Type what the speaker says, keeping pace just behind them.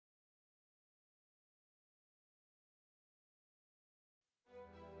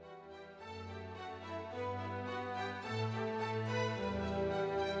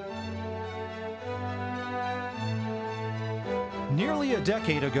Nearly a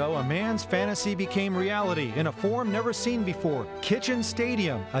decade ago, a man's fantasy became reality in a form never seen before: Kitchen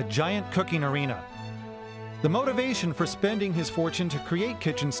Stadium, a giant cooking arena. The motivation for spending his fortune to create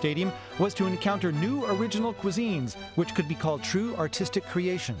Kitchen Stadium was to encounter new original cuisines, which could be called true artistic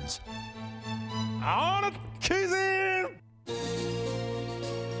creations.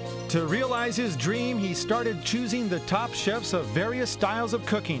 To realize his dream, he started choosing the top chefs of various styles of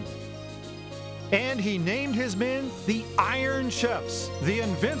cooking. And he named his men the Iron Chefs, the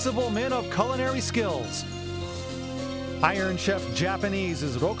invincible men of culinary skills. Iron Chef Japanese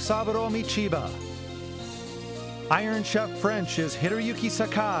is Rokusaburo Michiba. Iron Chef French is Hiroyuki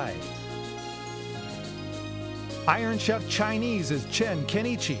Sakai. Iron Chef Chinese is Chen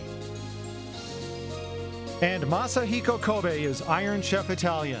Kenichi. And Masahiko Kobe is Iron Chef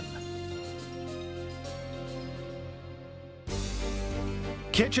Italian.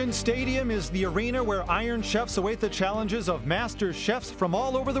 Kitchen Stadium is the arena where Iron Chefs await the challenges of master chefs from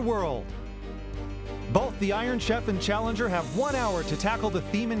all over the world. Both the Iron Chef and Challenger have 1 hour to tackle the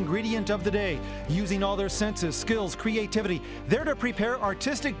theme ingredient of the day, using all their senses, skills, creativity. They're to prepare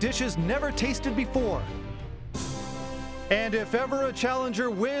artistic dishes never tasted before. And if ever a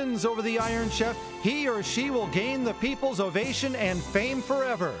challenger wins over the Iron Chef, he or she will gain the people's ovation and fame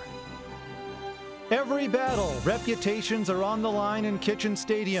forever. Every battle, reputations are on the line in Kitchen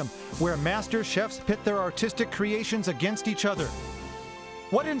Stadium, where master chefs pit their artistic creations against each other.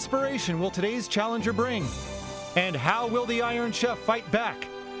 What inspiration will today's challenger bring? And how will the Iron Chef fight back?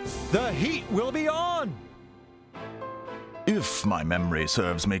 The heat will be on! If my memory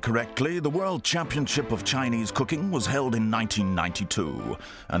serves me correctly, the World Championship of Chinese Cooking was held in 1992,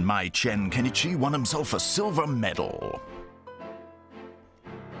 and my Chen Kenichi won himself a silver medal.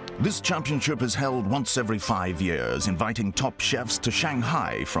 This championship is held once every 5 years, inviting top chefs to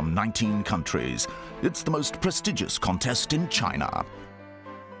Shanghai from 19 countries. It's the most prestigious contest in China.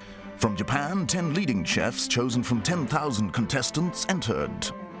 From Japan, 10 leading chefs chosen from 10,000 contestants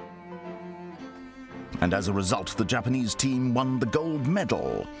entered. And as a result, the Japanese team won the gold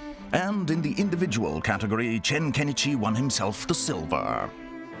medal. And in the individual category, Chen Kenichi won himself the silver.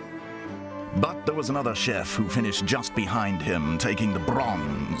 But there was another chef who finished just behind him, taking the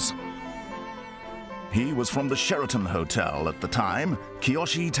bronze. He was from the Sheraton Hotel at the time,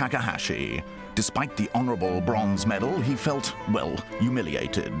 Kiyoshi Takahashi. Despite the honorable bronze medal, he felt, well,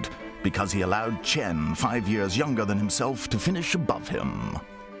 humiliated, because he allowed Chen, 5 years younger than himself, to finish above him.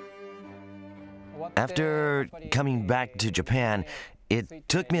 After coming back to Japan, it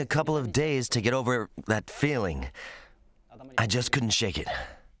took me a couple of days to get over that feeling. I just couldn't shake it.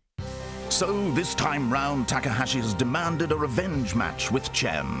 So this time round, Takahashi has demanded a revenge match with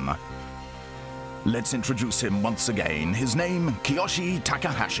Chen. Let's introduce him once again. His name, Kiyoshi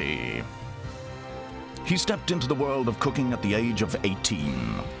Takahashi. He stepped into the world of cooking at the age of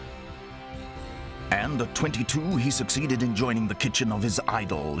 18. And at 22, he succeeded in joining the kitchen of his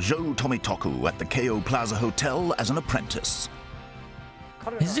idol, Jo Tomitoku, at the Keio Plaza Hotel as an apprentice.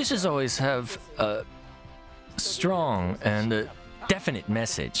 His dishes always have a strong and a definite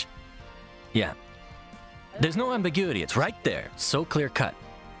message. Yeah. There's no ambiguity. It's right there. So clear-cut.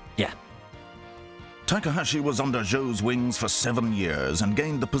 Yeah. Takahashi was under Jo's wings for 7 years and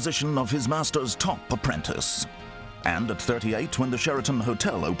gained the position of his master's top apprentice. And at 38, when the Sheraton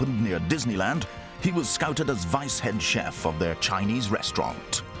Hotel opened near Disneyland, he was scouted as vice head chef of their Chinese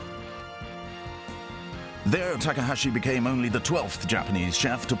restaurant. There, Takahashi became only the 12th Japanese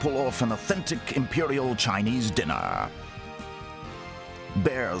chef to pull off an authentic imperial Chinese dinner.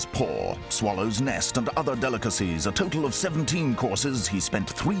 Bear's paw, swallow's nest, and other delicacies, a total of 17 courses he spent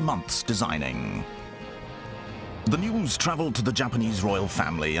 3 months designing. The news traveled to the Japanese royal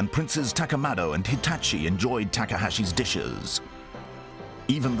family, and Princes Takamado and Hitachi enjoyed Takahashi's dishes.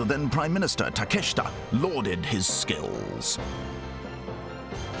 Even the then Prime Minister Takeshita lauded his skills.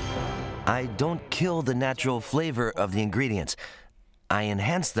 I don't kill the natural flavor of the ingredients. I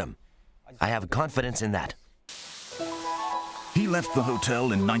enhance them. I have confidence in that. He left the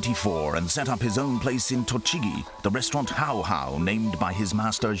hotel in '94 and set up his own place in Tochigi, the restaurant How How, named by his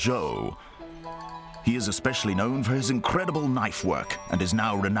master Jo. He is especially known for his incredible knife work and is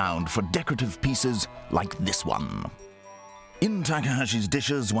now renowned for decorative pieces like this one. In Takahashi's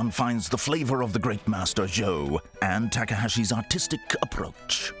dishes, one finds the flavor of the great master Jo and Takahashi's artistic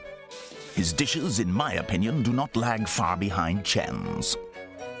approach. His dishes, in my opinion, do not lag far behind Chen's.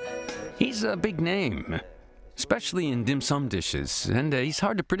 He's a big name, especially in dim sum dishes, and he's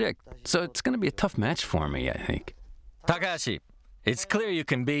hard to predict, so it's going to be a tough match for me, I think. Takahashi, it's clear you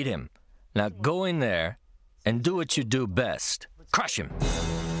can beat him. Now go in there and do what you do best. Crush him.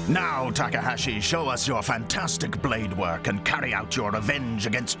 Now, Takahashi, show us your fantastic blade work and carry out your revenge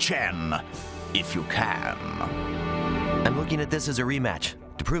against Chen, if you can. I'm looking at this as a rematch.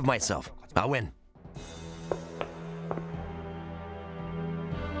 To prove myself, I'll win.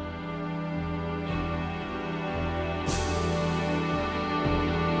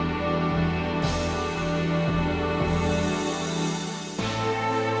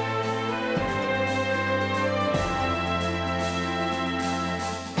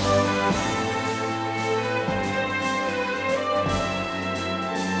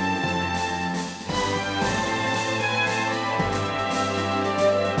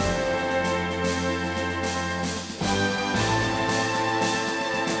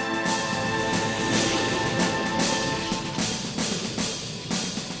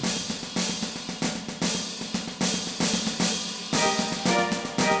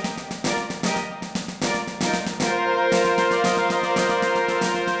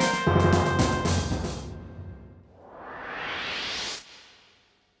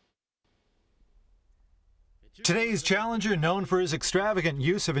 Today's challenger, known for his extravagant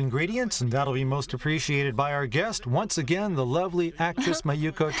use of ingredients, and that'll be most appreciated by our guest, once again, the lovely actress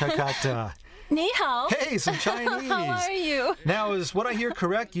Mayuko Takata. 你好. Hey, some Chinese. How are you? Now, is what I hear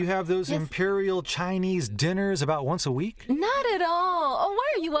correct? You have those imperial Chinese dinners about once a week? Not at all. Oh,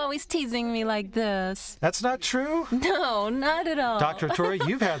 why are you always teasing me like this? That's not true? No, not at all. Dr. Tori,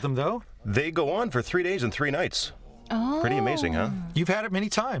 you've had them, though. They go on for 3 days and 3 nights. Oh. Pretty amazing, huh? You've had it many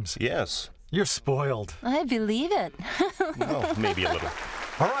times. Yes. You're spoiled. I believe it. Well, maybe a little.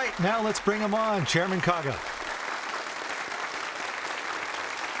 All right, now let's bring him on, Chairman Kaga.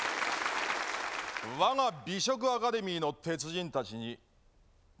 我が美食アカデミーの鉄人たちに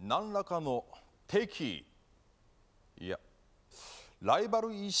何らかの敵意いやライバ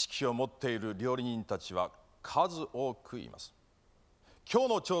ル意識を持っている料理人たちは数多くいます。今日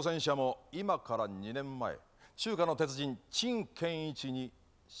の挑戦者も今から2年前中華の鉄人陳建一に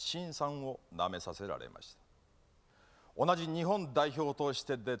辛酸をなめさせられました。同じ日本代表とし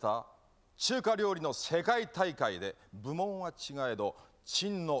て出た中華料理の世界大会で部門は違えど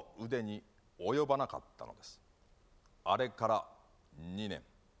陳の腕に及ばなかったのです。あれから2年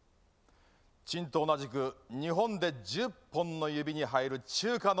陳と同じく日本で10本の指に入る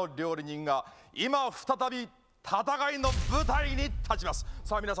中華の料理人が今再び戦いの舞台に立ちます。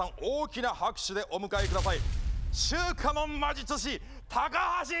さあ皆さん大きな拍手でお迎えください。中華の魔術師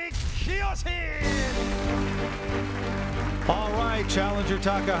高橋清。 All right, challenger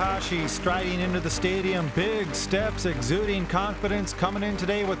Takahashi striding into the stadium, big steps, exuding confidence, coming in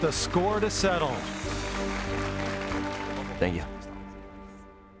today with the score to settle. Thank you.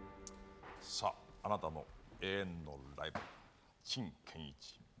 さあ、あなたの永遠のライバル、陳建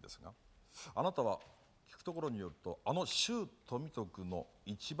一ですが、あなたは聞くところによると、あの周富徳の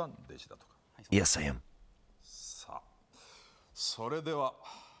一番弟子だとか。Yes, I am. さあ、それでは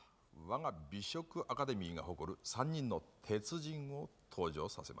我が美食アカデミーが誇る3人の鉄人を登場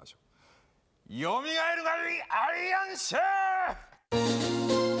させましょう。よみがえるがいいアイアンシェフ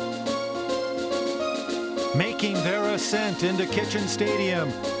Making their ascent into Kitchen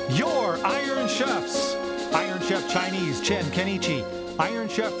Stadium, your Iron Chefs. Iron Chef Chinese Chen Kenichi, Iron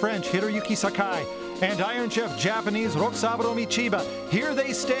Chef French Hiroyuki Sakai, and Iron Chef Japanese Rokusaburo Michiba. Here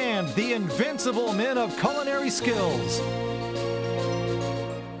they stand, the invincible men of culinary skills.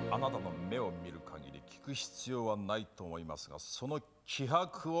 あなたの目を見る限り聞く必要はないと思いますが、その気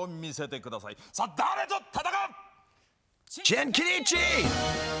迫を見せてください。さあ、誰と戦う Chen Kenichi!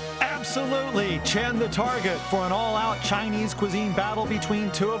 Absolutely, Chen the target for an all-out Chinese cuisine battle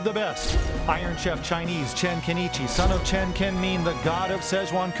between two of the best. Iron Chef Chinese Chen Kenichi, son of Chen Ken-min, the god of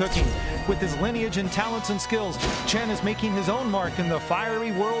Szechuan cooking. With his lineage and talents and skills, Chen is making his own mark in the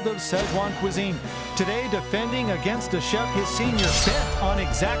fiery world of Szechuan cuisine. Today, defending against a chef his senior, bent on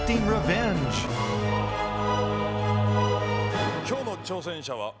exacting revenge. 今日の挑戦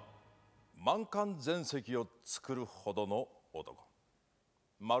者は満漢全席を作るほどの男。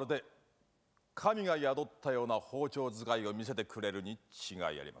まるで神が宿ったような包丁使いを見せてくれるに違い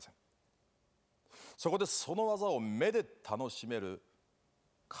ありません。そこでその技を目で楽しめる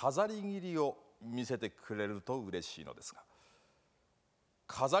飾り切りを見せてくれると嬉しいのですが、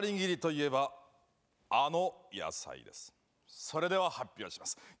飾り切りといえばあの野菜です。それでは発表しま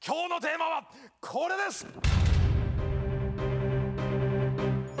す。今日のテーマはこれです。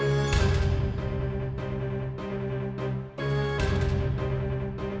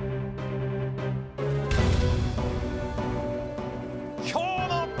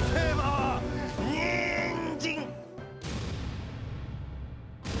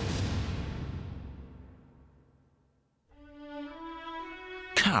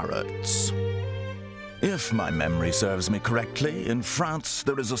carrots. If my memory serves me correctly, in France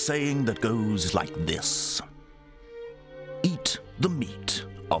there is a saying that goes like this: eat the meat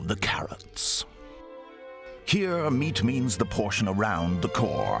of the carrots. Here, meat means the portion around the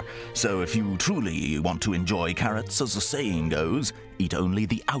core, so if you truly want to enjoy carrots, as the saying goes, eat only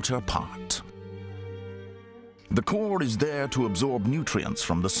the outer part. The core is there to absorb nutrients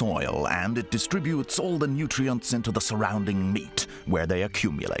from the soil, and it distributes all the nutrients into the surrounding meat, where they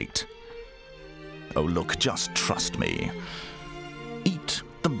accumulate. Oh look, just trust me. Eat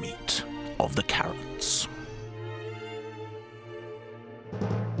the meat of the carrots.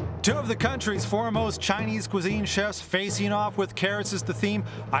 Two of the country's foremost Chinese cuisine chefs facing off with carrots as the theme.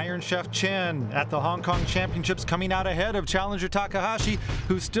 Iron Chef Chen at the Hong Kong Championships coming out ahead of challenger Takahashi,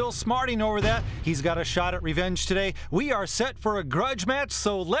 who's still smarting over that. He's got a shot at revenge today. We are set for a grudge match,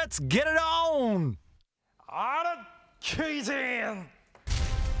 so let's get it on!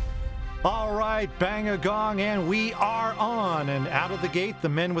 All right, bang a gong, and we are on. And out of the gate, the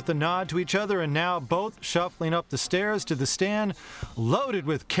men with the nod to each other, and now both shuffling up the stairs to the stand, loaded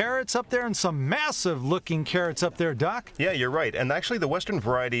with carrots up there, and some massive-looking carrots up there, Doc. Yeah, you're right. And actually, the Western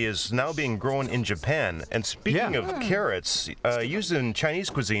variety is now being grown in Japan. And speaking of carrots, used in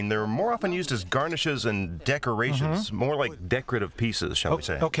Chinese cuisine, they're more often used as garnishes and decorations, more like decorative pieces, shall we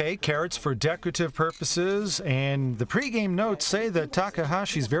say. Okay, carrots for decorative purposes, and the pregame notes say that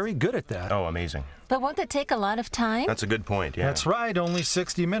Takahashi's very good at that. Oh, amazing. But won't that take a lot of time? That's a good point, yeah. That's right, only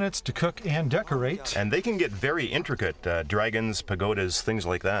 60 minutes to cook and decorate. And they can get very intricate, dragons, pagodas, things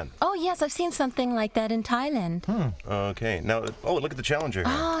like that. Oh, yes, I've seen something like that in Thailand. Okay, now, oh, look at the challenger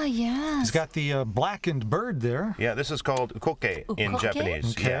here. Oh, yes. He's got the blackened bird there. Yeah, this is called koke in Koke?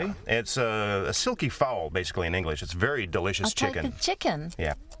 Japanese. Okay. Yeah. It's a silky fowl, basically, in English. It's very delicious chicken. Like the chicken.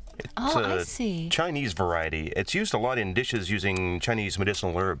 Yeah. It's I see. Chinese variety. It's used a lot in dishes using Chinese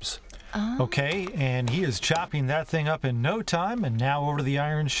medicinal herbs. Okay, and he is chopping that thing up in no time, and now over to the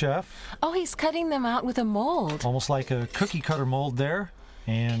Iron Chef. Oh, he's cutting them out with a mold. Almost like a cookie cutter mold there,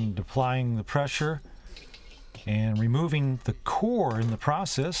 and applying the pressure and removing the core in the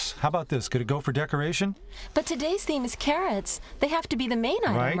process. How about this? Could it go for decoration? But today's theme is carrots. They have to be the main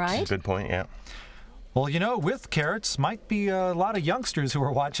item, right? Good point, yeah. Well, you know, with carrots, might be a lot of youngsters who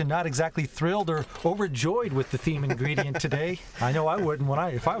are watching not exactly thrilled or overjoyed with the theme ingredient today. I know I wouldn't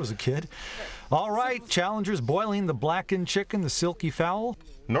if I was a kid. All right, challengers boiling the blackened chicken, the silky fowl.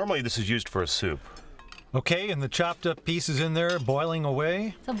 Normally this is used for a soup. Okay, and the chopped up pieces in there boiling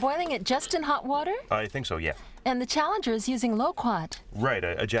away. So boiling it just in hot water? I think so, yeah. And the challenger is using loquat. Right,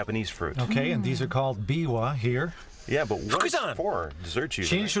 a Japanese fruit. Okay, and these are called biwa here. Yeah, but what's Fukusan. for? Dessert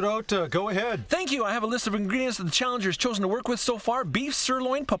usually. Shinshirota, go ahead. Thank you. I have a list of ingredients that the challenger has chosen to work with so far. Beef,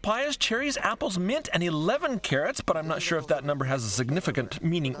 sirloin, papayas, cherries, apples, mint, and 11 carrots, but I'm not sure if that number has a significant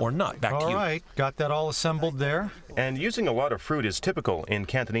meaning or not. Back to you. All right, got that all assembled there. And using a lot of fruit is typical in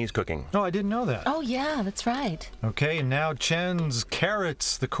Cantonese cooking. No, I didn't know that. Oh, yeah, that's right. Okay, and now Chen's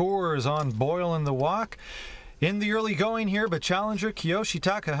carrots. The core is on boil in the wok. In the early going here, but challenger Kiyoshi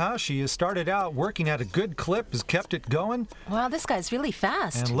Takahashi has started out working at a good clip, has kept it going. Wow, this guy's really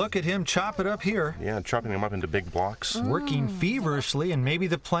fast. And look at him chop it up here. Yeah, chopping them up into big blocks. Working feverishly, and maybe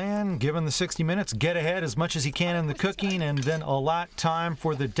the plan, given the 60 minutes, get ahead as much as he can in the cooking, and then allot time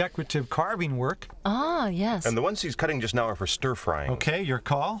for the decorative carving work. Ah, yes. And the ones he's cutting just now are for stir frying. Okay, your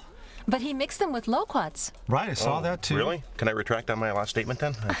call. But he mixed them with loquats. Right, I saw that too. Really? Can I retract on my last statement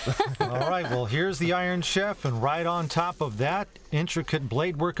then? All right, well, here's the Iron Chef, and right on top of that, intricate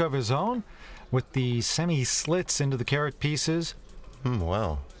blade work of his own with the semi-slits into the carrot pieces.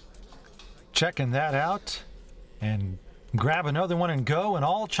 Wow. Checking that out, and grab another one and go. An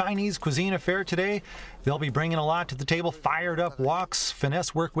all Chinese cuisine affair today. They'll be bringing a lot to the table. Fired up woks,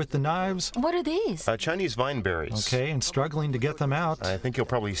 finesse work with the knives. What are these? Chinese vine berries. Okay, and struggling to get them out. I think you'll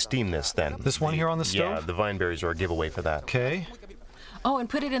probably steam this then. This one here on the stove? Yeah, the vine berries are a giveaway for that. Okay. Oh, and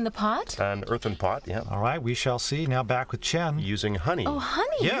put it in the pot? An earthen pot, yeah. All right, we shall see. Now back with Chen. Using honey. Oh,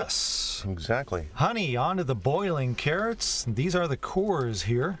 honey. Yes. Exactly. Honey onto the boiling carrots. These are the cores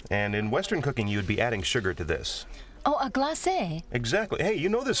here. And in Western cooking, you would be adding sugar to this. Oh, a glacé. Exactly. Hey, you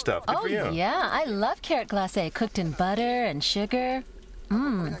know this stuff. Good for you. Oh, yeah. I love carrot glacé, cooked in butter and sugar.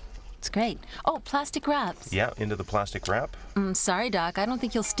 It's great. Oh, plastic wraps. Yeah, into the plastic wrap. Sorry, Doc. I don't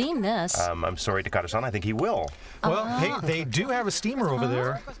think you'll steam this. I'm sorry, Takata-san. I think he will. Well, hey, they do have a steamer over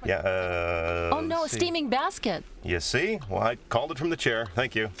there. Yeah, Oh, no, a steaming basket. You see? Well, I called it from the chair.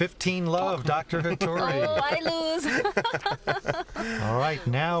 Thank you. 15 love, Dr. Hattori. Oh, I lose. All right,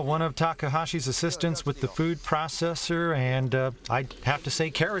 now one of Takahashi's assistants with the food processor, and I'd have to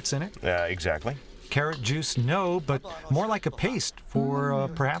say carrots in it. Exactly. Carrot juice, no, but more like a paste for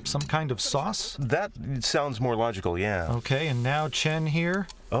perhaps some kind of sauce. That sounds more logical, yeah. Okay, and now Chen here.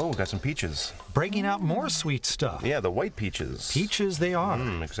 Oh, got some peaches. Breaking out more sweet stuff. Yeah, the white peaches. Peaches they are.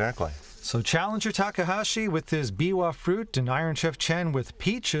 Exactly. So Challenger Takahashi with his biwa fruit and Iron Chef Chen with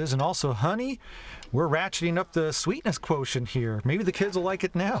peaches and also honey. We're ratcheting up the sweetness quotient here. Maybe the kids will like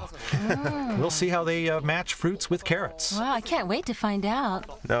it now. We'll see how they match fruits with carrots. Wow, I can't wait to find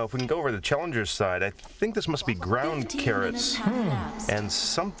out. Now, if we can go over to the Challenger's side, I think this must be ground carrots and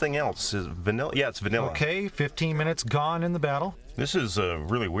something else. Is vanilla? Yeah, it's vanilla. Okay, 15 minutes gone in the battle. This is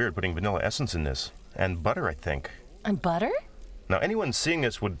really weird putting vanilla essence in this. And butter, I think. And butter? Now, anyone seeing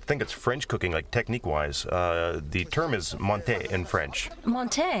this would think it's French cooking, like technique-wise. The term is monté in French.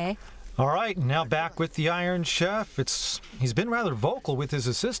 Monté? All right, now back with the Iron Chef. He's been rather vocal with his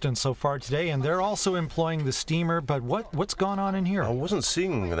assistants so far today, and they're also employing the steamer. But what's going on in here? I wasn't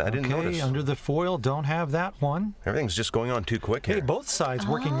seeing that. I didn't notice. Okay, under the foil, don't have that one. Everything's just going on too quick here. Hey, both sides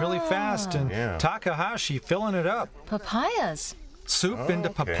working really fast, and Takahashi filling it up. Papayas. Soup into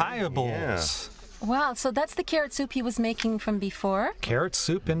papaya bowls. Yeah. Wow, so that's the carrot soup he was making from before? Carrot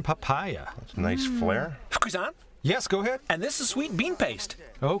soup in papaya. That's a nice flair. Fukusan? Yes, go ahead. And this is sweet bean paste.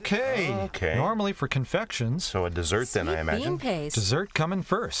 Okay. Normally for confections. So a dessert then, I imagine. Bean paste. Dessert coming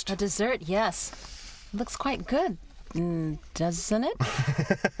first. A dessert, yes. Looks quite good, doesn't it?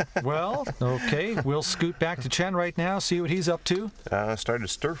 Well, okay. We'll scoot back to Chen right now, see what he's up to. Started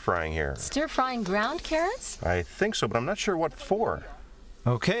stir-frying here. Stir-frying ground carrots? I think so, but I'm not sure what for.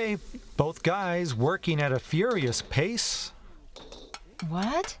 Okay, both guys working at a furious pace.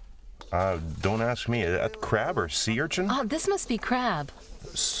 What? Don't ask me. Is that crab or sea urchin? Oh, this must be crab.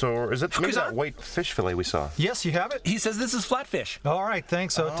 So is it maybe that white fish fillet we saw? Yes, you have it? He says this is flatfish. All right,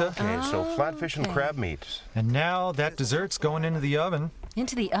 thanks, Ota. Okay, so flatfish and crab meat. And now that dessert's going into the oven.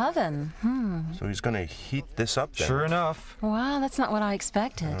 Into the oven? So he's going to heat this up then. Sure enough. Wow, that's not what I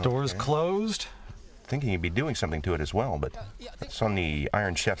expected. Doors closed. Thinking he'd be doing something to it as well, but it's on the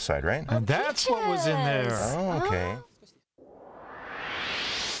Iron Chef side, right? And that's what was in there. Oh, okay.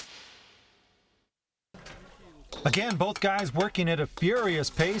 Again, both guys working at a furious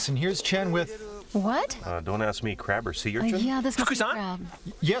pace, and here's Chen with... What? Don't ask me, crab or sea urchin? Yeah, this must be Fukusan? crab.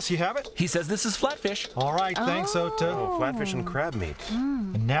 Yes, you have it? He says this is flatfish. All right, thanks, Ota. Oh, flatfish and crab meat.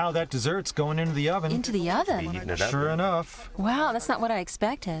 And now that dessert's going into the oven. Into the Be oven? heating it up. Sure enough. Wow, that's not what I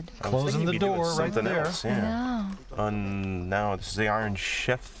expected. I was Closing thinking the he'd be doing door right something there. else, I yeah. know. Now this is the Iron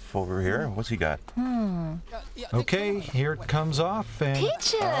Chef over here. What's he got? Okay, here it comes off, and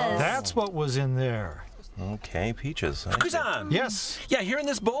Peaches! that's what was in there. Okay, peaches. Fukusan? Yes. Yeah, here in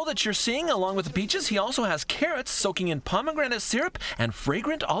this bowl that you're seeing, along with the peaches, he also has carrots soaking in pomegranate syrup and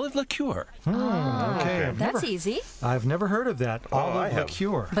fragrant olive liqueur. Okay, That's easy. I've never heard of that. I Olive have.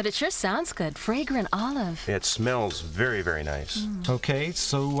 liqueur. But it sure sounds good. Fragrant olive. It smells very, very nice. Okay,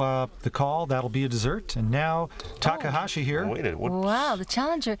 so the call, that'll be a dessert. And now Takahashi here. Wait a minute. What? Wow, the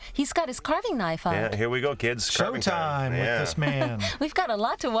challenger. He's got his carving knife out. Yeah, here we go, kids. Carving Showtime with this man. We've got a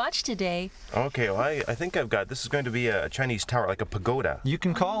lot to watch today. Okay, well, I think I've got, this is going to be a Chinese tower, like a pagoda. You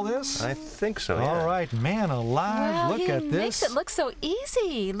can call this? I think so, yeah. All right, man alive, Wow, look he at makes this. it look so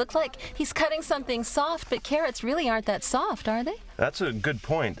easy. Look like he's cutting something soft, but carrots really aren't that soft, are they? That's a good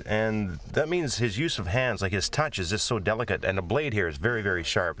point, and that means his use of hands, like his touch, is just so delicate, and the blade here is very, very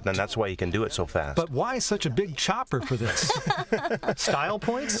sharp, and that's why he can do it so fast. But why such a big chopper for this? Style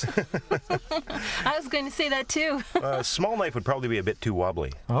points? I was going to say that too. A small knife would probably be a bit too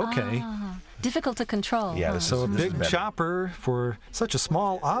wobbly. Okay. Difficult to control. Yeah, huh? this So a is big better. chopper for such a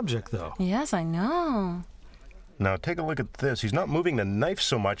small object, though. Yes, I know. Now take a look at this. He's not moving the knife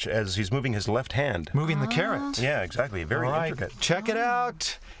so much as he's moving his left hand. Moving the carrot. Yeah, exactly. Very All right, intricate. check it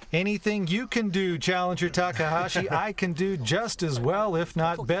out. Anything you can do, Challenger Takahashi, I can do just as well, if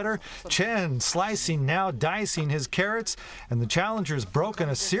not better. Chen slicing, now dicing his carrots, and the Challenger's broken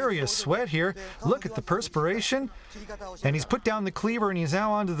a serious sweat here. Look at the perspiration. And he's put down the cleaver, and he's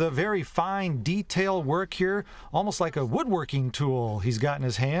now onto the very fine detail work here, almost like a woodworking tool he's got in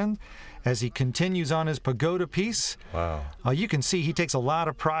his hand as he continues on his pagoda piece. Wow. You can see he takes a lot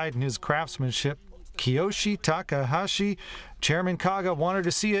of pride in his craftsmanship. Kiyoshi Takahashi, Chairman Kaga wanted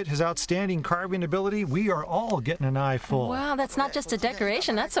to see it, his outstanding carving ability. We are all getting an eye full. Wow, that's not just a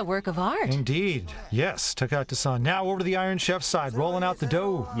decoration, that's a work of art. Indeed. Yes, Takata-san. Now over to the Iron Chef side, rolling out the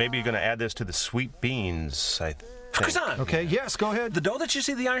dough. Maybe you're going to add this to the sweet beans, I think. Fukusan! Okay, yes, go ahead. The dough that you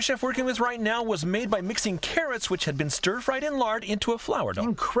see the Iron Chef working with right now was made by mixing carrots, which had been stir-fried in lard, into a flour dough.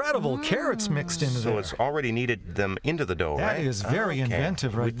 Incredible carrots mixed into So there. it's already kneaded them into the dough, right? That is very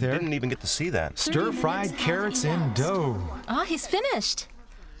inventive right there. We didn't even get to see that. Stir-fried carrots in dough. Oh, he's finished.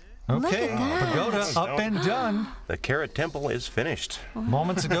 Okay, pagoda up and done. The carrot temple is finished.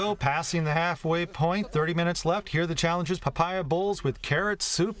 Moments ago, passing the halfway point, 30 minutes left. Here are the challengers' papaya bowls with carrot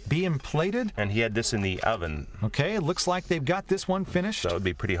soup being plated. And he had this in the oven. Okay, it looks like they've got this one finished. So it would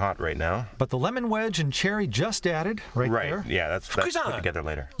be pretty hot right now. But the lemon wedge and cherry just added there. Right, yeah, that's put together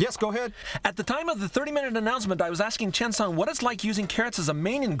later. Yes, go ahead. At the time of the 30-minute announcement, I was asking Chen-san what it's like using carrots as a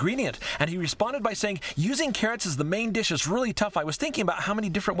main ingredient, and he responded by saying, using carrots as the main dish is really tough. I was thinking about how many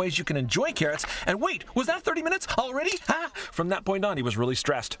different ways you can enjoy carrots, and wait, was that 30 minutes already? From that point on, he was really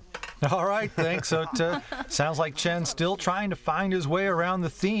stressed. All right, thanks, Ota. Sounds like Chen's still trying to find his way around the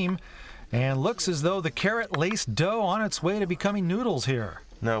theme, and looks as though the carrot-laced dough on its way to becoming noodles here.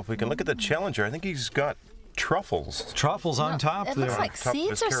 Now, if we can look at the challenger, I think he's got truffles. Truffles on top there. It looks like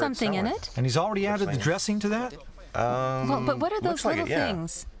seeds or something in it. And he's already added the dressing to that? Well, but what are those little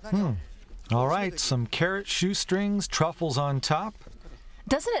things? All right, some carrot shoestrings, truffles on top.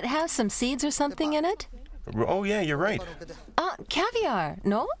 Doesn't it have some seeds or something in it? Oh, yeah, you're right. Caviar,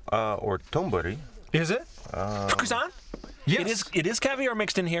 no? Or tombari. Is it? Fukusan? Yes. It is caviar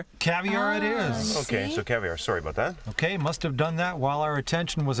mixed in here. Caviar it is. Okay, so caviar. Sorry about that. Okay, must have done that while our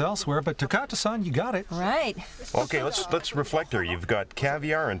attention was elsewhere, but Takata-san, you got it. Right. Okay, let's reflect here. You've got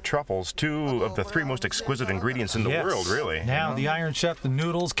caviar and truffles, two of the three most exquisite ingredients in the world, really. Now the Iron Chef, the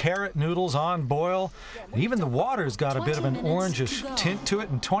noodles, carrot noodles on boil. Even the water's got a bit of an orangish tint to it,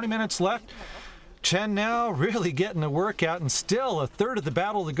 and 20 minutes left. Chen now really getting a workout, and still a third of the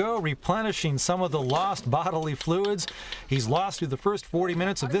battle to go, replenishing some of the lost bodily fluids. He's lost through the first 40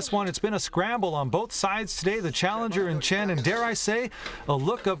 minutes of this one. It's been a scramble on both sides today, the challenger and Chen, and dare I say, a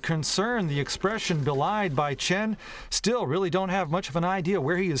look of concern, the expression belied by Chen. Still really don't have much of an idea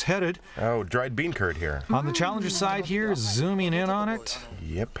where he is headed. Oh, dried bean curd here. On the challenger side here, zooming in on it.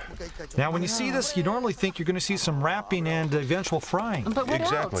 Yep. Now, when you see this, you normally think you're going to see some wrapping and eventual frying. But what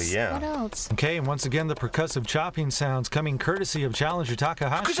Exactly, else? yeah. What else? Okay, and once again, the percussive chopping sounds coming courtesy of Challenger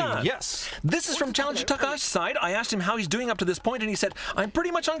Takahashi. Fukusan. Yes. This is from Challenger Takahashi's side. I asked him how he's doing up to this point, and he said, I'm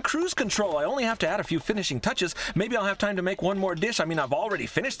pretty much on cruise control. I only have to add a few finishing touches. Maybe I'll have time to make one more dish. I mean, I've already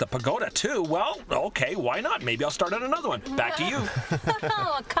finished the pagoda, too. Well, okay, why not? Maybe I'll start on another one. Back to you.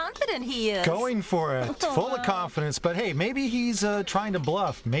 Oh, confident he is. Going for it. Full of confidence. But hey, maybe he's trying to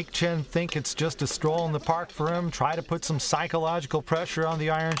bluff. Make Chen think it's just a stroll in the park for him. Try to put some psychological pressure on the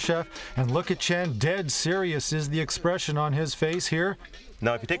Iron Chef. And look at Chen. Dead serious is the expression on his face here.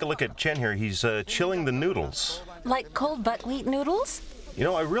 Now, if you take a look at Chen here, he's chilling the noodles. Like cold buckwheat noodles? You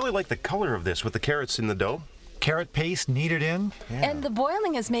know, I really like the color of this with the carrots in the dough. Carrot paste kneaded in. Yeah. And the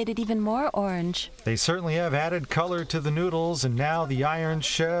boiling has made it even more orange. They certainly have added color to the noodles, and now the Iron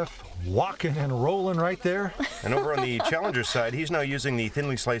Chef walking and rolling right there. And over on the challenger side, he's now using the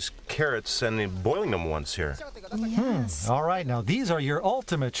thinly sliced carrots and boiling them once here. Yes. All right, now these are your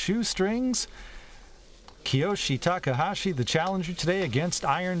ultimate shoestrings. Kiyoshi Takahashi, the challenger today against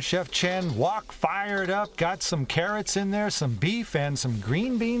Iron Chef Chen. Wok fired up, got some carrots in there, some beef, and some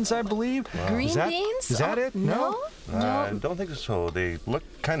green beans, I believe. Green beans? Is that it? No. I don't think so. They look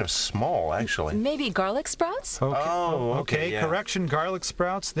kind of small, actually. Maybe garlic sprouts? Okay. Oh, okay, yeah. Correction, garlic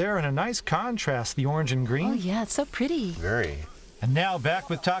sprouts there, and a nice contrast, the orange and green. Oh, yeah, it's so pretty. Very. And now back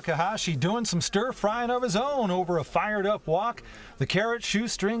with Takahashi doing some stir-frying of his own over a fired-up wok. The carrot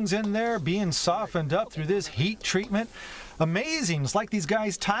shoestrings in there being softened up through this heat treatment. Amazing. It's like these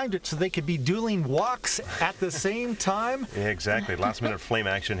guys timed it so they could be dueling woks at the same time. Yeah, exactly. Last-minute flame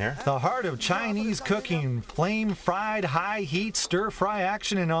action here. The heart of Chinese cooking. Flame-fried, high-heat, stir-fry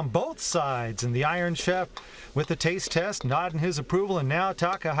action, and on both sides. And the Iron Chef with the taste test, nodding his approval, and now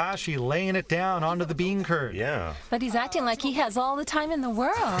Takahashi laying it down onto the bean curd. Yeah. But he's acting like he has all the time in the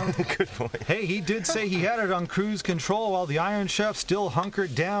world. Good point. Hey, he did say he had it on cruise control while the Iron Chef still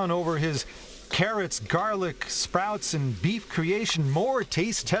hunkered down over his carrots, garlic, sprouts, and beef creation. More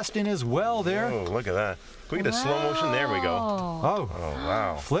taste testing as well there. Oh, look at that. Can we get a slow motion? There we go. Oh,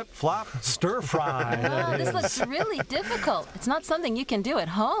 Wow. flip, flop, stir fry. Oh, this looks really difficult. It's not something you can do at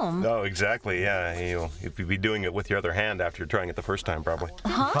home. Oh, exactly. Yeah. You'd be doing it with your other hand after trying it the first time, probably.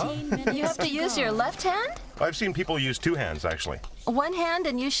 Huh? You have to use your left hand? I've seen people use two hands, actually. One hand,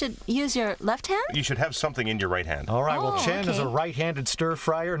 and you should use your left hand? You should have something in your right hand. All right, well, Oh, Chen is a okay. right-handed stir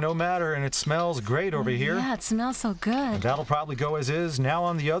fryer, no matter, and it smells great over here. Yeah, it smells so good. That'll probably go as is. Now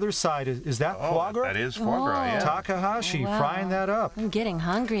on the other side, is that foie gras? That is foie gras, yeah. Takahashi Wow. frying that up. I'm getting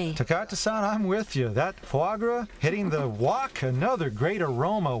hungry. Takata-san, I'm with you. That foie gras hitting the wok, another great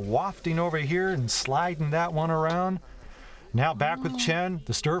aroma wafting over here and sliding that one around. Now back with Chen,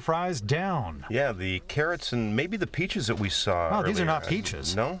 the stir fries down. Yeah, the carrots and maybe the peaches that we saw Oh, these are earlier. not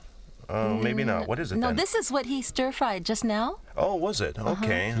peaches. No? Oh, maybe not. What is it No, then? this is what he stir-fried just now. Oh, was it?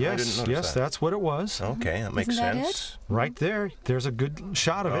 Okay. I didn't Yes, notice yes, that. that's what it was. Okay, that makes Isn't that sense. Right there. There's a good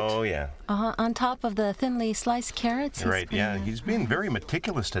shot of it. Oh, yeah. On top of the thinly sliced carrots. he's Right, yeah. putting it. He's being very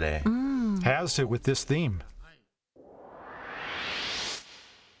meticulous today. Has to with this theme.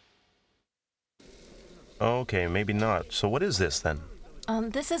 Okay, maybe not. So what is this then?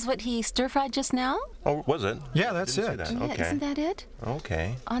 This is what he stir-fried just now? Oh, was it? Yeah, that's Didn't it. see that. Yeah, Okay. isn't that it?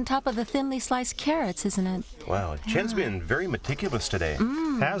 Okay. On top of the thinly sliced carrots, isn't it? Wow, Chen's been very meticulous today.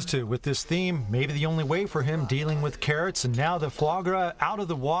 Has to with this theme. Maybe the only way for him dealing with carrots. And now the foie gras out of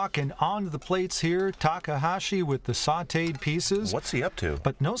the wok and onto the plates here. Takahashi with the sautéed pieces. What's he up to?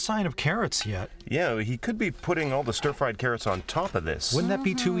 But no sign of carrots yet. Yeah, he could be putting all the stir-fried carrots on top of this. Wouldn't that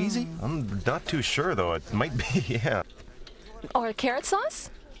be too easy? I'm not too sure, though. It might be, yeah. Or carrot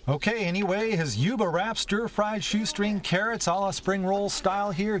sauce? Okay, anyway, his Yuba wrap stir-fried shoestring carrots a la spring roll style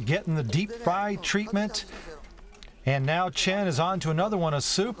here, getting the deep fry treatment. And now Chen is on to another one, a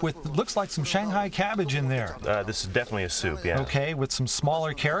soup with, looks like some Shanghai cabbage in there. This is definitely a soup, yeah. Okay, with some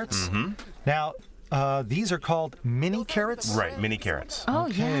smaller carrots. Now, these are called mini carrots? Right, mini carrots. Oh,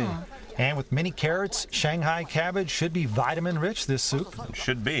 Okay. yeah. And with mini carrots, Shanghai cabbage should be vitamin-rich, this soup.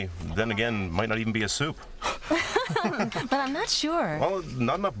 Should be. Then again, might not even be a soup. But I'm not sure. Well,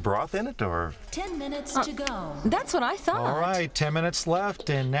 not enough broth in it, or? 10 minutes to go. That's what I thought. All right, 10 minutes left,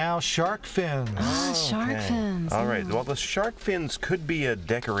 and now shark fins. Shark fins. All right, well, the shark fins could be a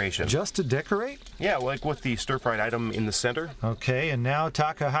decoration. Just to decorate? Yeah, like with the stir-fried item in the center. Okay, and now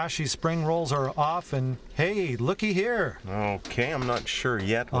Takahashi's spring rolls are off, and hey, looky here. Okay, I'm not sure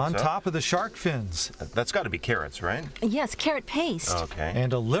yet. What's On up? top of the shark fins. That's got to be carrots, right? Yes, carrot paste. Okay.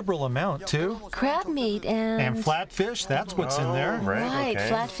 And a liberal amount, too. Crab meat and... And flatfish, that's what's in there. Right, okay.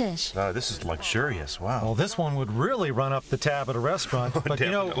 flatfish. This is luxurious. Wow. Well, this one would really run up the tab at a restaurant. But, you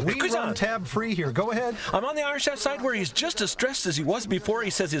know, we Quiz run on. tab-free here. Go ahead. I'm on the Iron Chef side where he's just as stressed as he was before. He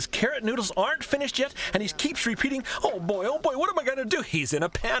says his carrot noodles aren't finished yet, and he keeps repeating, oh boy, what am I going to do? He's in a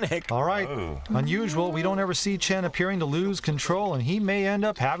panic. All right. Unusual. We don't ever see Chen appearing to lose control, and he may end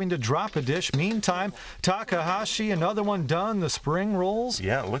up having to drop a dish. Meantime, Takahashi, another one done, the spring rolls.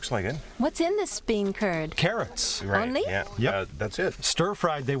 Yeah, it looks like it. What's in this bean curd? Carrots. Right. Only? Yeah. Yep. That's it.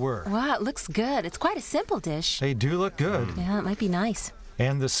 Stir-fried they were. Wow, it looks good. It's quite a simple dish. They do look good. Yeah, it might be nice.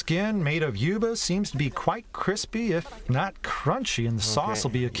 And the skin made of yuba seems to be quite crispy, if not crunchy, and the sauce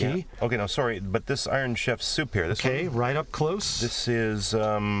will be a key. Yeah. Okay, no, sorry, but this Iron Chef soup here, this Okay, one, right up close. this is,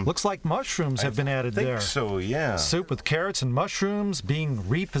 Looks like mushrooms have been added I think there. so, yeah. Soup with carrots and mushrooms being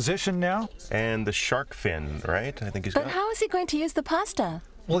repositioned now. And the shark fin, right? I think he's But got. how is he going to use the pasta?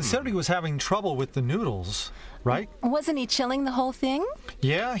 Well, he said he was having trouble with the noodles, right? Wasn't he chilling the whole thing?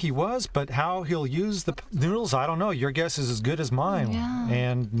 Yeah, he was, but how he'll use the noodles, I don't know. Your guess is as good as mine. Yeah.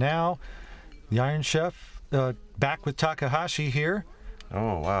 And now, the Iron Chef back with Takahashi here.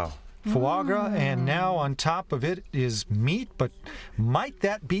 Oh, wow. Foie gras, and now on top of it is meat, but might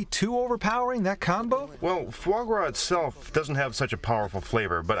that be too overpowering, that combo? Well, foie gras itself doesn't have such a powerful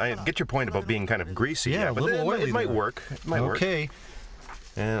flavor, but I get your point about being kind of greasy. Yeah, a but little oily it might there. work. It might work. Okay,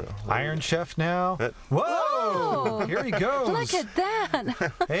 Yeah. Iron Chef now. Whoa! Here he goes. Look at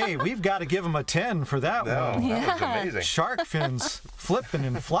that. Hey, we've got to give him a 10 for that No, one. that was Yeah. amazing. Shark fins flipping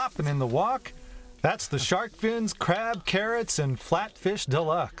and flopping in the wok. That's the shark fins, crab, carrots, and flatfish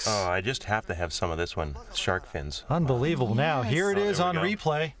deluxe. Oh, I just have to have some of this one. Shark fins. Unbelievable. Now, here it Oh, is there on we go.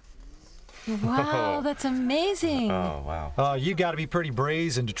 replay. Wow, that's amazing. Oh, wow. You got to be pretty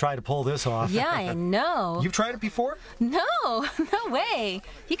brazen to try to pull this off. Yeah, I know. You've tried it before? No, no way.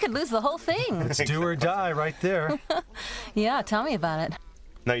 He could lose the whole thing. It's do or die right there. Yeah, tell me about it.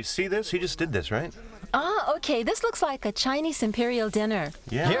 Now, you see this? He just did this, right? Ah, okay. This looks like a Chinese imperial dinner.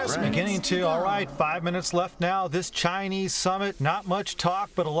 Yeah. Yes, right. beginning to. All right, 5 minutes left now. This Chinese summit, not much talk,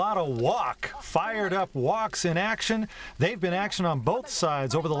 but a lot of wok. Fired up woks in action. They've been action on both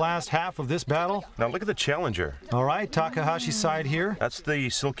sides over the last half of this battle. Now, look at the challenger. All right, Takahashi's side here. That's the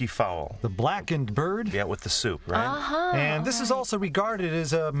silky fowl. The blackened bird. Yeah, with the soup, right? Uh-huh. And this is also regarded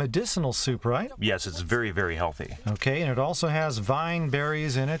as a medicinal soup, right? Yes, it's very, very healthy. Okay, and it also has vine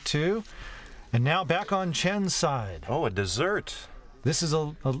berries in it, too. And now back on Chen's side. Oh, a dessert. This is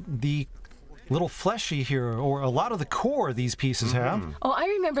the little fleshy here, or a lot of the core these pieces have. Oh, I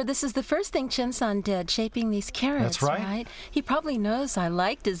remember this is the first thing Chen-san did, shaping these carrots. That's right. He probably knows I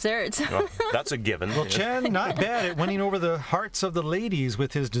like desserts. Well, that's a given. Well, Chen, not bad at winning over the hearts of the ladies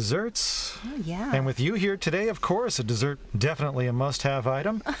with his desserts. Oh, yeah. And with you here today, of course, a dessert definitely a must-have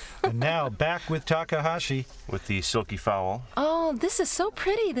item. And now back with Takahashi. With the silky fowl. Oh, this is so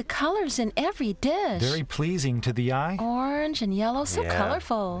pretty. The colors in every dish. Very pleasing to the eye. Orange and yellow, so Yeah.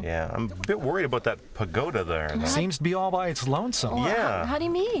 colorful. Yeah, I'm a bit worried about that pagoda there. though. Seems to be all by its lonesome. Well, Yeah. How do you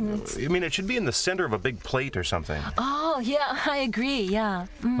mean? I mean, it should be in the center of a big plate or something. Oh, yeah, I agree, yeah.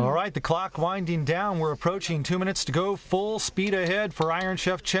 All right, the clock winding down. We're approaching 2 minutes to go. Full speed ahead for Iron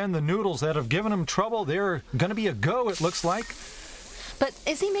Chef Chen. The noodles that have given him trouble, they're going to be a go, it looks like. But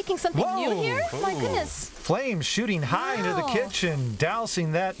is he making something new Whoa. here? My goodness. Flames shooting high into the Wow. kitchen,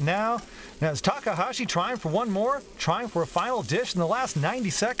 dousing that now. Now, is Takahashi trying for one more? Trying for a final dish in the last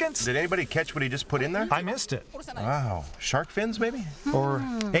 90 seconds? Did anybody catch what he just put in there? I missed it. Wow. Shark fins, maybe? Or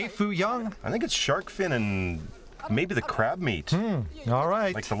Eifu Young? I think it's shark fin and maybe the crab meat. All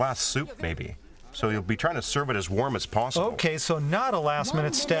right. Like the last soup, maybe. So you'll be trying to serve it as warm as possible. Okay, so not a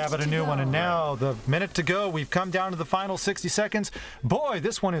last-minute stab at a new one, and now the minute to go. We've come down to the final 60 seconds. Boy,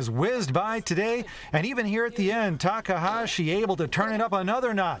 this one is whizzed by today, and even here at the end, Takahashi able to turn it up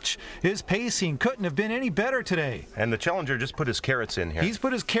another notch. His pacing couldn't have been any better today. And the challenger just put his carrots in here. He's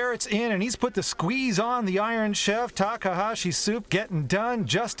put his carrots in, and he's put the squeeze on the Iron Chef. Takahashi soup getting done,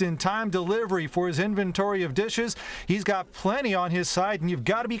 just-in-time delivery for his inventory of dishes. He's got plenty on his side, and you've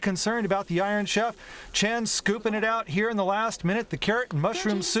got to be concerned about the Iron Chef. Chen scooping it out here in the last minute. The carrot and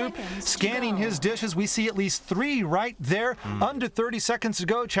mushroom soup. Scanning his dishes, we see at least 3 right there. Under 30 seconds to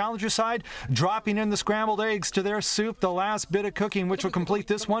go. Challenger side dropping in the scrambled eggs to their soup. The last bit of cooking, which will complete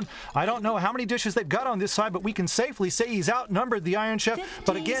this one. I don't know how many dishes they've got on this side, but we can safely say he's outnumbered the Iron Chef.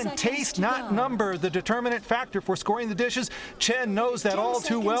 But again, taste, not number, the determinant factor for scoring the dishes. Chen knows that all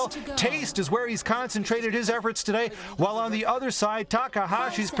too well. Taste is where he's concentrated his efforts today. While on the other side,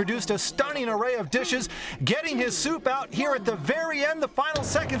 Takahashi's produced a stunning array of dishes, getting his soup out here at the very end. The final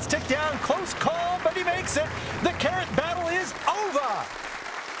seconds tick down. Close call, but he makes it. The carrot battle is over.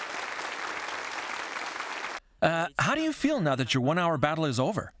 How do you feel now that your 1-hour battle is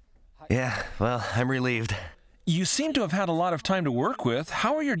over? Yeah, well, I'm relieved. You seem to have had a lot of time to work with.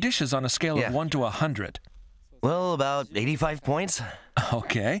 How are your dishes on a scale Yeah. of 1 to 100? Well, about 85 points.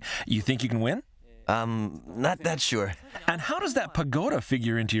 Okay. You think you can win? Not that sure. And how does that pagoda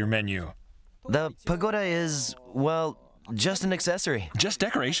figure into your menu? The pagoda is, well, just an accessory. Just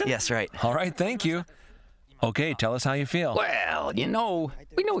decoration? Yes, right. All right, thank you. Okay, tell us how you feel. Well, you know,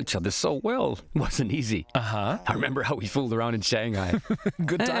 we know each other so well. Wasn't easy. Uh-huh. I remember how we fooled around in Shanghai.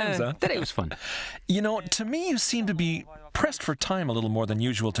 Good times, huh? Today was fun. You know, to me, you seem to be pressed for time a little more than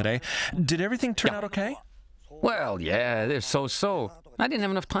usual today. Did everything turn out okay? Well, yeah, they're so-so. I didn't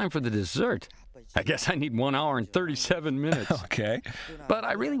have enough time for the dessert. I guess I need 1 hour and 37 minutes. Okay. But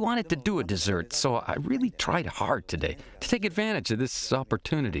I really wanted to do a dessert, so I really tried hard today to take advantage of this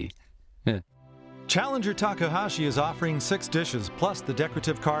opportunity. Yeah. Challenger Takahashi is offering 6 dishes plus the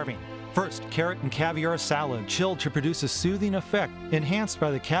decorative carving. First, carrot and caviar salad, chilled to produce a soothing effect, enhanced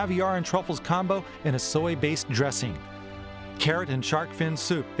by the caviar and truffles combo in a soy-based dressing. Carrot and shark fin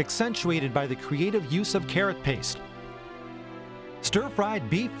soup, accentuated by the creative use of carrot paste. Stir-fried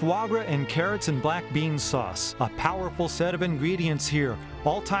beef, foie gras, and carrots and black bean sauce. A powerful set of ingredients here,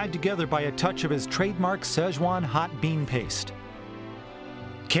 all tied together by a touch of his trademark Szechuan hot bean paste.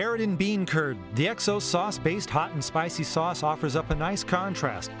 Carrot and bean curd. The XO sauce-based hot and spicy sauce offers up a nice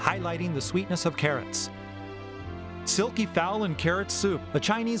contrast, highlighting the sweetness of carrots. Silky fowl and carrot soup, a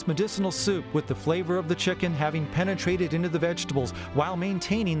Chinese medicinal soup with the flavor of the chicken having penetrated into the vegetables while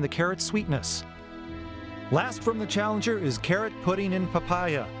maintaining the carrot sweetness. Last from the challenger is carrot pudding and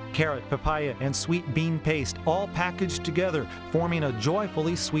papaya. Carrot, papaya, and sweet bean paste all packaged together, forming a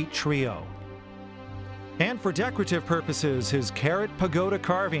joyfully sweet trio. And for decorative purposes, his carrot pagoda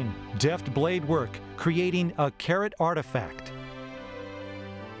carving, deft blade work, creating a carrot artifact.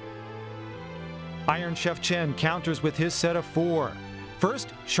 Iron Chef Chen counters with his set of 4.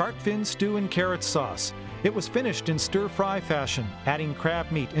 First, shark fin stew and carrot sauce. It was finished in stir-fry fashion, adding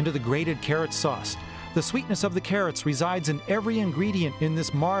crab meat into the grated carrot sauce. The sweetness of the carrots resides in every ingredient in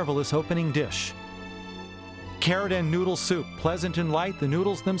this marvelous opening dish. Carrot and noodle soup, pleasant and light, the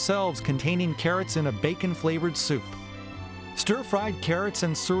noodles themselves containing carrots in a bacon-flavored soup. Stir-fried carrots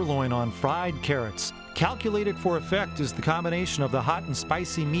and sirloin on fried carrots. Calculated for effect is the combination of the hot and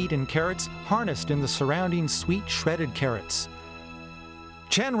spicy meat and carrots harnessed in the surrounding sweet shredded carrots.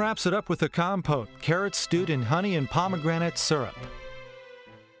 Chen wraps it up with a compote, carrots stewed in honey and pomegranate syrup.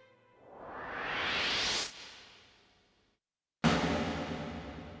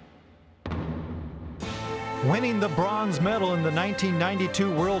 Winning the bronze medal in the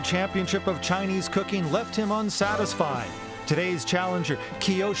 1992 World Championship of Chinese Cooking left him unsatisfied. Today's challenger,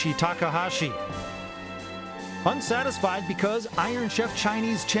 Kiyoshi Takahashi. Unsatisfied because Iron Chef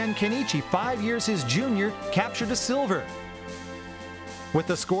Chinese Chen Kenichi, 5 years his junior, captured a silver. With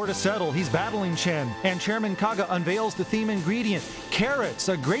the score to settle, he's battling Chen, and Chairman Kaga unveils the theme ingredient, carrots,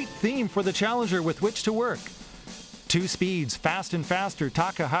 a great theme for the challenger with which to work. 2 speeds, fast and faster,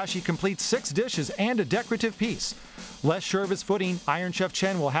 Takahashi completes 6 dishes and a decorative piece. Less sure of his footing, Iron Chef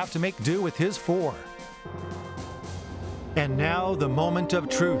Chen will have to make do with his 4. And now the moment of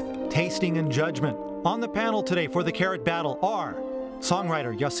truth, tasting and judgment. On the panel today for the carrot battle are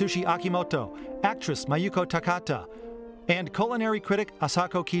songwriter Yasushi Akimoto, actress Mayuko Takata, and culinary critic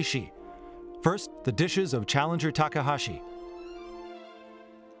Asako Kishi. First, the dishes of challenger Takahashi.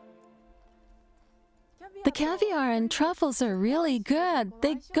 The caviar and truffles are really good.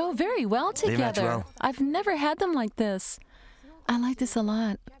 They go very well together. They match well. I've never had them like this. I like this a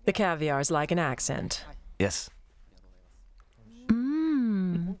lot. The caviar's like an accent. Yes.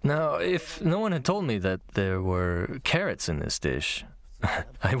 Now, if no one had told me that there were carrots in this dish,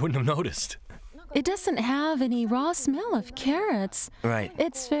 I wouldn't have noticed. It doesn't have any raw smell of carrots. Right.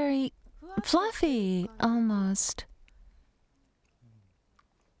 It's very fluffy, almost.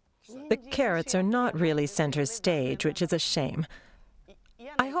 The carrots are not really center stage, which is a shame.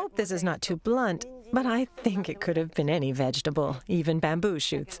 I hope this is not too blunt, but I think it could have been any vegetable, even bamboo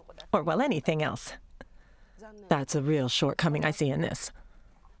shoots, or, well, anything else. That's a real shortcoming I see in this.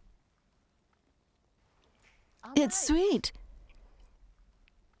 It's sweet.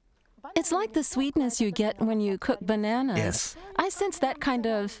 It's like the sweetness you get when you cook bananas. Yes. I sense that kind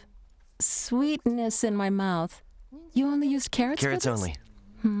of sweetness in my mouth. You only used carrots Carrots for this? only.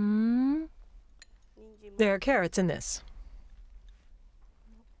 There are carrots in this.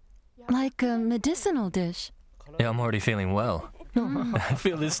 Like a medicinal dish. Yeah, I'm already feeling well. I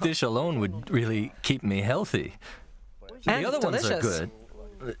feel this dish alone would really keep me healthy. And the other it's ones are delicious.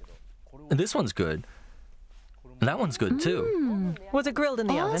 good. This one's good. That one's good too. Was it grilled in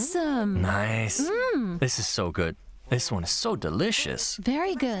the oven? Awesome. Nice. This is so good. This one is so delicious.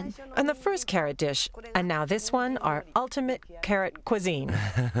 Very good. And the first carrot dish, and now this one, our ultimate carrot cuisine.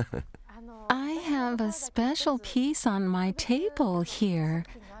 I have a special piece on my table here.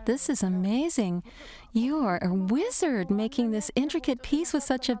 This is amazing. You are a wizard making this intricate piece with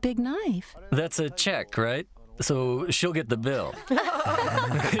such a big knife. That's a check, right? So she'll get the bill.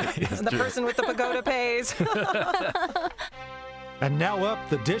 The person with the pagoda pays. And now up,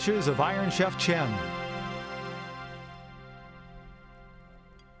 the dishes of Iron Chef Chen.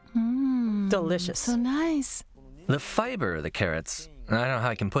 Delicious. So nice. The fiber of the carrots, I don't know how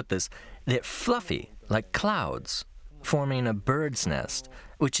I can put this, they're fluffy, like clouds, forming a bird's nest,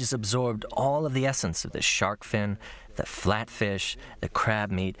 which has absorbed all of the essence of the shark fin, the flatfish, the crab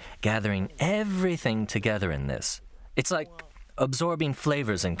meat, gathering everything together in this. It's like absorbing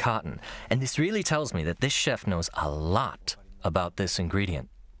flavors in cotton, and this really tells me that this chef knows a lot about this ingredient.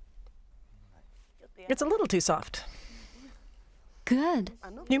 It's a little too soft. Good.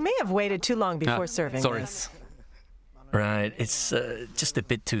 You may have waited too long before serving this. Right, it's just a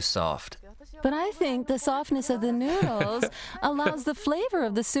bit too soft. But I think the softness of the noodles allows the flavor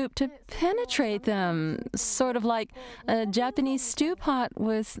of the soup to penetrate them, sort of like a Japanese stew pot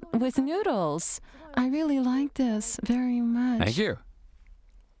with noodles. I really like this very much. Thank you.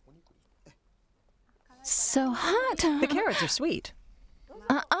 So hot. The carrots are sweet.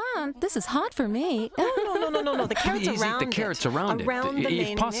 This is hot for me. No. The carrots Please around eat the carrots around it. the If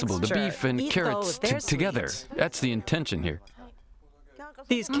main possible, mixture. the beef and Eat carrots those. They're together. sweet. That's the intention here.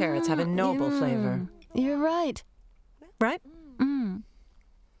 These carrots have a noble flavor. You're right. Right?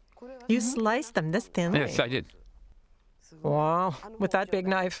 You sliced them this thinly. Yes, I did. Wow, with that big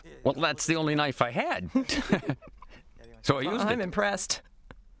knife. Well, that's the only knife I had. So I used I'm it. impressed.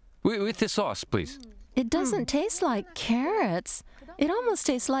 With the sauce, please. It doesn't taste like carrots. It almost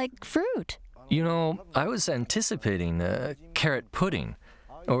tastes like fruit. You know, I was anticipating carrot pudding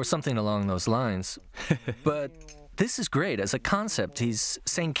or something along those lines, but this is great. As a concept, he's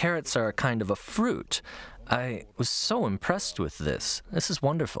saying carrots are a kind of a fruit. I was so impressed with this. This is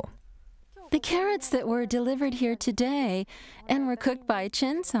wonderful. The carrots that were delivered here today and were cooked by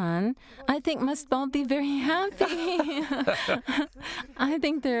Chen-san, I think must all be very happy. I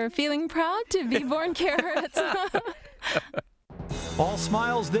think they're feeling proud to be born carrots. All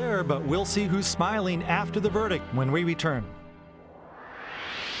smiles there, but we'll see who's smiling after the verdict when we return.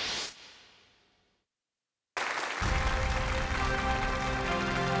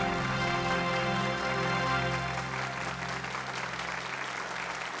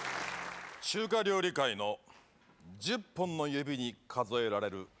 Chūka 料理界の10本の指に数えら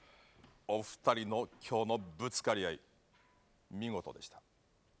れるお二人の今日のぶつかり合い、見事でした。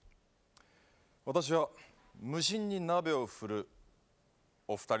私は無心に鍋を振る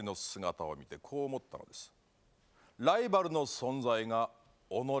お二人の姿を見てこう思ったのです。ライバルの存在が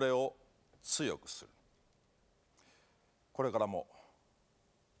己を強くする。これからも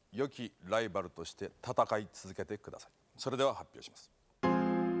良きライバルとして戦い続けてください。それでは発表します。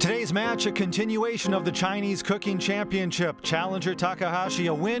Today's match, a continuation of the Chinese Cooking Championship. Challenger Takahashi,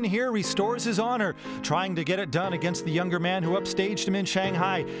 a win here, restores his honor, trying to get it done against the younger man who upstaged him in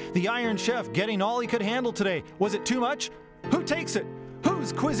Shanghai. The Iron Chef getting all he could handle today. Was it too much? Who takes it?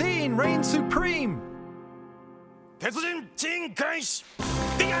 Whose cuisine reigns supreme? The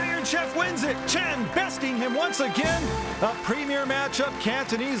Iron Chef wins it. Chen besting him once again. A premier matchup,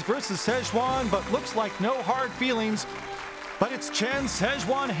 Cantonese versus Szechuan, but looks like no hard feelings. But it's Chen's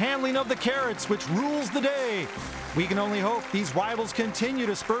Szechuan handling of the carrots which rules the day. We can only hope these rivals continue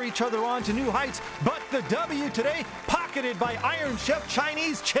to spur each other on to new heights, but the W today pocketed by Iron Chef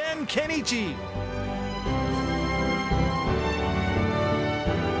Chinese Chen Kenichi.